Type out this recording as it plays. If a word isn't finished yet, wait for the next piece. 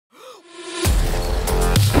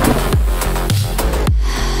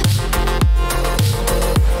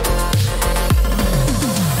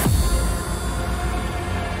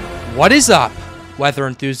What is up, weather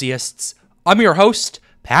enthusiasts? I'm your host,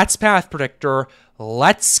 Pat's Path Predictor.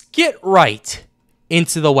 Let's get right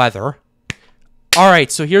into the weather.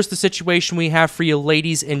 Alright, so here's the situation we have for you,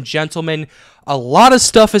 ladies and gentlemen. A lot of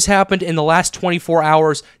stuff has happened in the last 24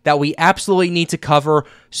 hours that we absolutely need to cover.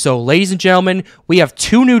 So, ladies and gentlemen, we have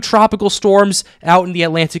two new tropical storms out in the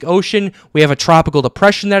Atlantic Ocean. We have a tropical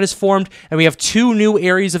depression that is formed, and we have two new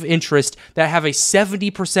areas of interest that have a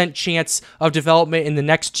 70% chance of development in the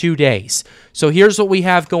next 2 days. So, here's what we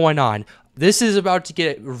have going on. This is about to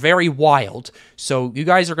get very wild, so you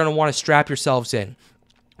guys are going to want to strap yourselves in.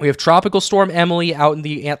 We have Tropical Storm Emily out in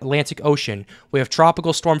the Atlantic Ocean. We have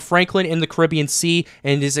Tropical Storm Franklin in the Caribbean Sea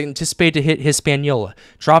and is anticipated to hit Hispaniola.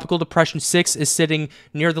 Tropical Depression 6 is sitting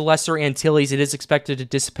near the Lesser Antilles. It is expected to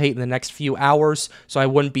dissipate in the next few hours, so I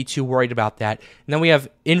wouldn't be too worried about that. And then we have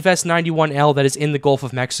Invest 91L that is in the Gulf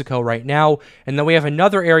of Mexico right now. And then we have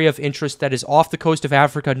another area of interest that is off the coast of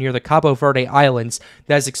Africa near the Cabo Verde Islands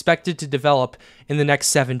that is expected to develop in the next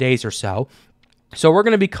 7 days or so. So we're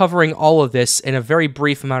going to be covering all of this in a very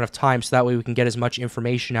brief amount of time so that way we can get as much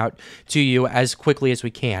information out to you as quickly as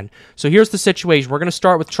we can. So here's the situation. We're going to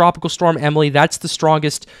start with Tropical Storm Emily. That's the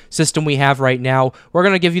strongest system we have right now. We're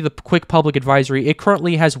going to give you the quick public advisory. It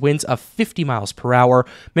currently has winds of 50 miles per hour,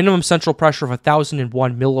 minimum central pressure of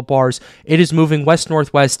 1,001 millibars. It is moving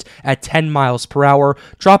west-northwest at 10 miles per hour.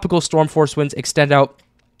 Tropical storm force winds extend out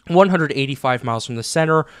 185 miles from the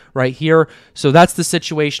center right here. So that's the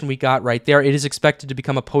situation we got right there. It is expected to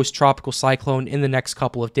become a post-tropical cyclone in the next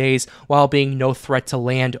couple of days while being no threat to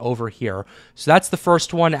land over here. So that's the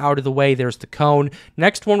first one out of the way. There's the cone.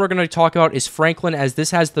 Next one we're going to talk about is Franklin, as this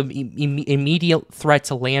has the immediate threat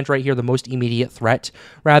to land right here, the most immediate threat,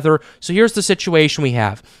 rather. So here's the situation we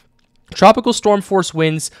have. Tropical storm force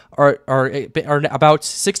winds are about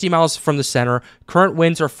 60 miles from the center. Current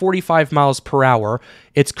winds are 45 miles per hour.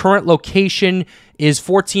 Its current location is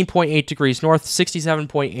 14.8 degrees north,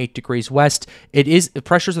 67.8 degrees west. The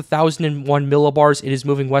pressure is 1,001 millibars. It is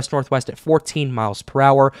moving west-northwest at 14 miles per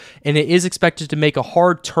hour, and it is expected to make a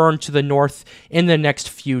hard turn to the north in the next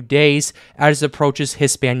few days as it approaches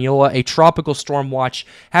Hispaniola. A tropical storm watch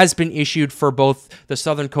has been issued for both the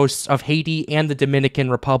southern coasts of Haiti and the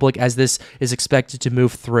Dominican Republic as this is expected to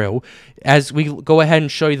move through. As we go ahead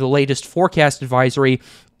and show you the latest forecast advisory,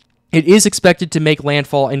 it is expected to make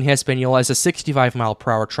landfall in Hispaniola as a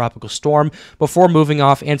 65-mile-per-hour tropical storm before moving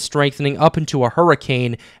off and strengthening up into a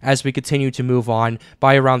hurricane as we continue to move on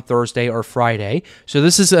by around Thursday or Friday. So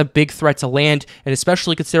this is a big threat to land, and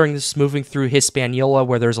especially considering this is moving through Hispaniola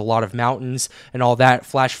where there's a lot of mountains and all that.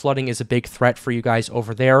 Flash flooding is a big threat for you guys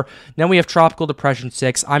over there. Then we have Tropical Depression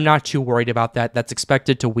 6. I'm not too worried about that. That's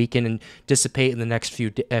expected to weaken and dissipate in the next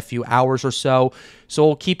few hours or so. So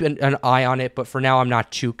we'll keep an eye on it, but for now I'm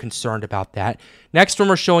not too concerned about that. Next one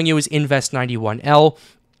we're showing you is Invest 91L.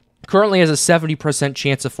 Currently has a 70%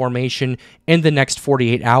 chance of formation in the next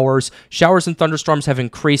 48 hours. Showers and thunderstorms have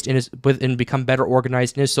increased and become better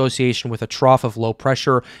organized in association with a trough of low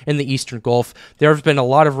pressure in the eastern Gulf. There have been a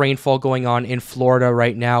lot of rainfall going on in Florida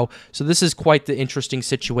right now, so this is quite the interesting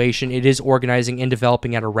situation. It is organizing and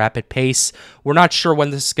developing at a rapid pace. We're not sure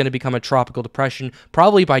when this is going to become a tropical depression,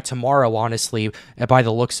 probably by tomorrow, honestly, by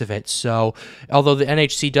the looks of it. So, although the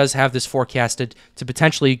NHC does have this forecasted to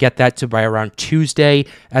potentially get that to by around Tuesday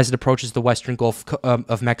as it approaches the western Gulf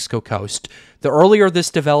of Mexico coast. The earlier this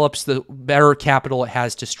develops, the better capital it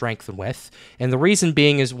has to strengthen with. And the reason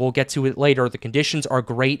being is, we'll get to it later, the conditions are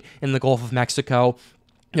great in the Gulf of Mexico.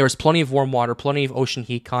 There's plenty of warm water, plenty of ocean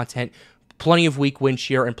heat content, plenty of weak wind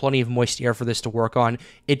shear, and plenty of moist air for this to work on.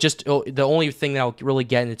 The only thing that will really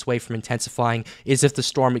get in its way from intensifying is if the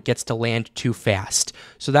storm gets to land too fast.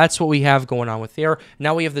 So that's what we have going on with there.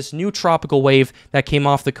 Now we have this new tropical wave that came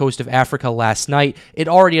off the coast of Africa last night. It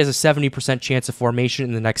already has a 70% chance of formation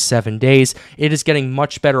in the next 7 days. It is getting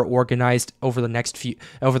much better organized over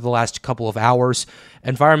the last couple of hours.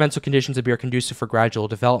 Environmental conditions appear conducive for gradual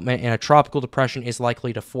development, and a tropical depression is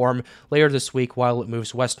likely to form later this week while it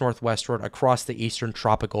moves west-northwestward across the eastern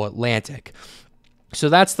tropical Atlantic. So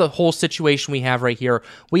that's the whole situation we have right here.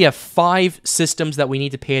 We have 5 systems that we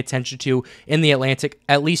need to pay attention to in the Atlantic.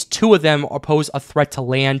 At least 2 of them pose a threat to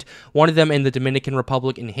land. One of them in the Dominican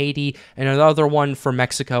Republic and Haiti, and another one for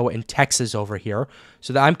Mexico and Texas over here.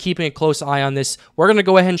 So that I'm keeping a close eye on this. We're going to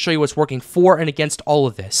go ahead and show you what's working for and against all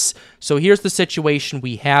of this. So here's the situation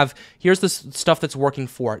we have. Here's the stuff that's working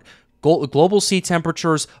for it. Global sea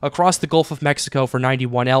temperatures across the Gulf of Mexico for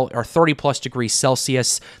 91L are 30-plus degrees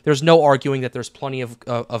Celsius. There's no arguing that there's plenty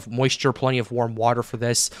of moisture, plenty of warm water for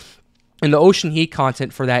this. And the ocean heat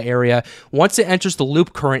content for that area, once it enters the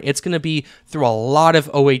loop current, it's going to be through a lot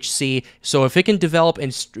of OHC. So if it can develop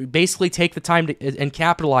and basically take the time and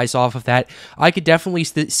capitalize off of that, I could definitely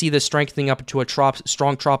see this strengthening up into a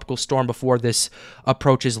strong tropical storm before this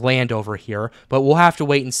approaches land over here. But we'll have to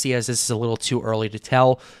wait and see, as this is a little too early to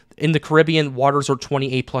tell. In the Caribbean, waters are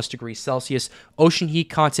 28 plus degrees Celsius. Ocean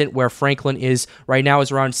heat content where Franklin is right now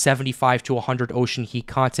is around 75 to 100 ocean heat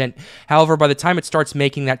content. However, by the time it starts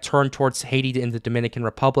making that turn towards Haiti and the Dominican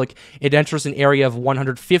Republic, it enters an area of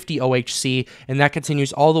 150 OHC, and that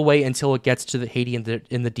continues all the way until it gets to the Haiti in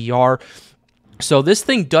the DR. So this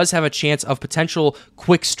thing does have a chance of potential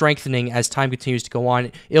quick strengthening as time continues to go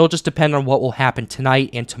on. It'll just depend on what will happen tonight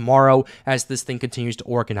and tomorrow as this thing continues to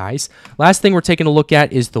organize. Last thing we're taking a look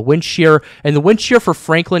at is the wind shear. And the wind shear for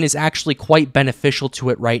Franklin is actually quite beneficial to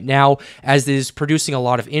it right now, as it is producing a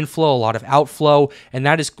lot of inflow, a lot of outflow, and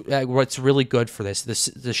that is what's really good for this.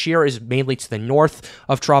 The shear is mainly to the north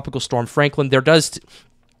of Tropical Storm Franklin. There does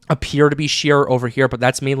appear to be shear over here, but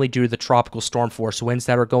that's mainly due to the tropical storm force winds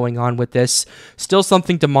that are going on with this. Still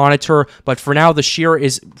something to monitor, but for now, the shear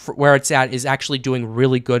is where it's at is actually doing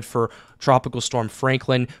really good for Tropical Storm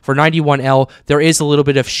Franklin. For 91L, there is a little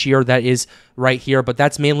bit of shear that is right here, but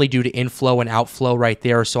that's mainly due to inflow and outflow right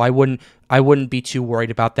there, so I wouldn't be too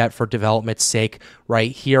worried about that for development's sake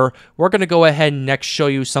right here. We're going to go ahead and next show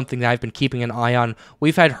you something that I've been keeping an eye on.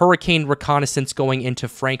 We've had hurricane reconnaissance going into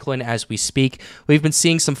Franklin as we speak. We've been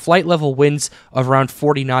seeing some flight level winds of around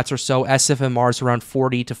 40 knots or so, SFMRs around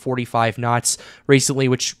 40 to 45 knots recently,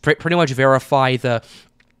 which pretty much verify the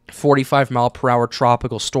 45-mile-per-hour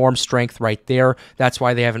tropical storm strength right there. That's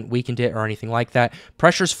why they haven't weakened it or anything like that.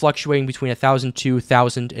 Pressure's fluctuating between 1,002,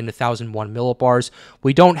 1,000, and 1,001 millibars.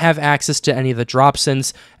 We don't have access to any of the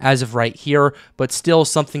dropsons as of right here, but still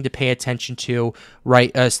something to pay attention to,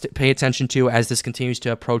 as this continues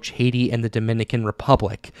to approach Haiti and the Dominican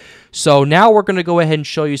Republic. So now we're going to go ahead and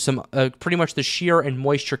show you some pretty much the shear and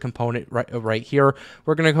moisture component right here.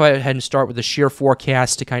 We're going to go ahead and start with the shear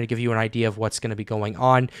forecast to kind of give you an idea of what's going to be going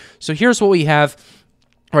on. So here's what we have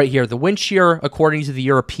right here. The wind shear, according to the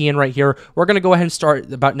European right here, we're going to go ahead and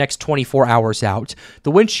start about next 24 hours out. The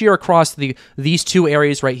wind shear across these two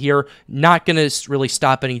areas right here, not going to really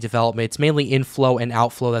stop any development. It's mainly inflow and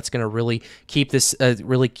outflow that's going to really keep this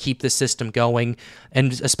system going,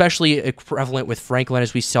 and especially prevalent with Franklin,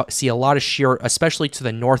 as we see a lot of shear, especially to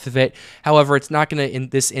the north of it. However, it's not going to, in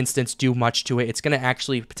this instance, do much to it. It's going to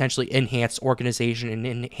actually potentially enhance organization and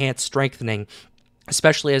enhance strengthening,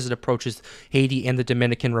 especially as it approaches Haiti and the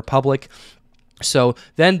Dominican Republic. So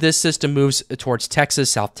then this system moves towards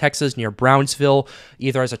Texas, South Texas, near Brownsville,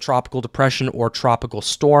 either as a tropical depression or tropical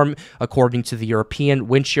storm, according to the European.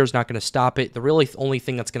 Wind shear is not going to stop it. The really only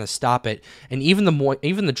thing that's going to stop it, and even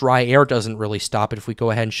the dry air doesn't really stop it. If we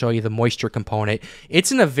go ahead and show you the moisture component,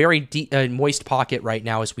 it's in a very moist pocket right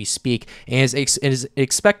now as we speak, and is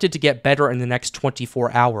expected to get better in the next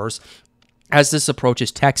 24 hours. As this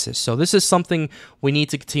approaches Texas. So this is something we need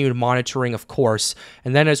to continue monitoring, of course.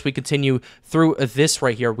 And then as we continue through this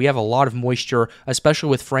right here, we have a lot of moisture, especially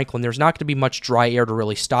with Franklin. There's not going to be much dry air to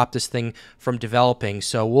really stop this thing from developing,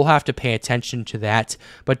 so we'll have to pay attention to that.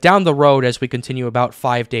 But down the road, as we continue about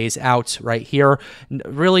 5 days out right here,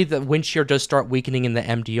 really the wind shear does start weakening in the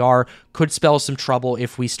MDR. Could spell some trouble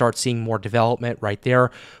if we start seeing more development right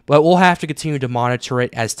there. But we'll have to continue to monitor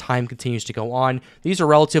it as time continues to go on. These are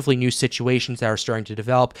relatively new situations that are starting to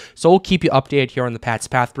develop, so we'll keep you updated here on the Pat's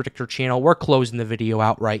Path Predictor channel. We're closing the video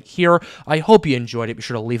out right here. I hope you enjoyed it. Be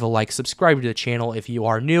sure to leave a like, subscribe to the channel if you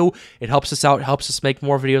are new. It helps us out, helps us make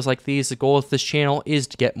more videos like these. The goal of this channel is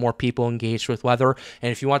to get more people engaged with weather,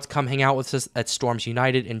 and if you want to come hang out with us at Storms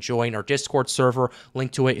United and join our Discord server,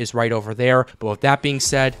 link to it is right over there. But with that being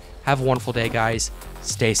said, have a wonderful day, guys.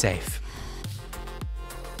 Stay safe.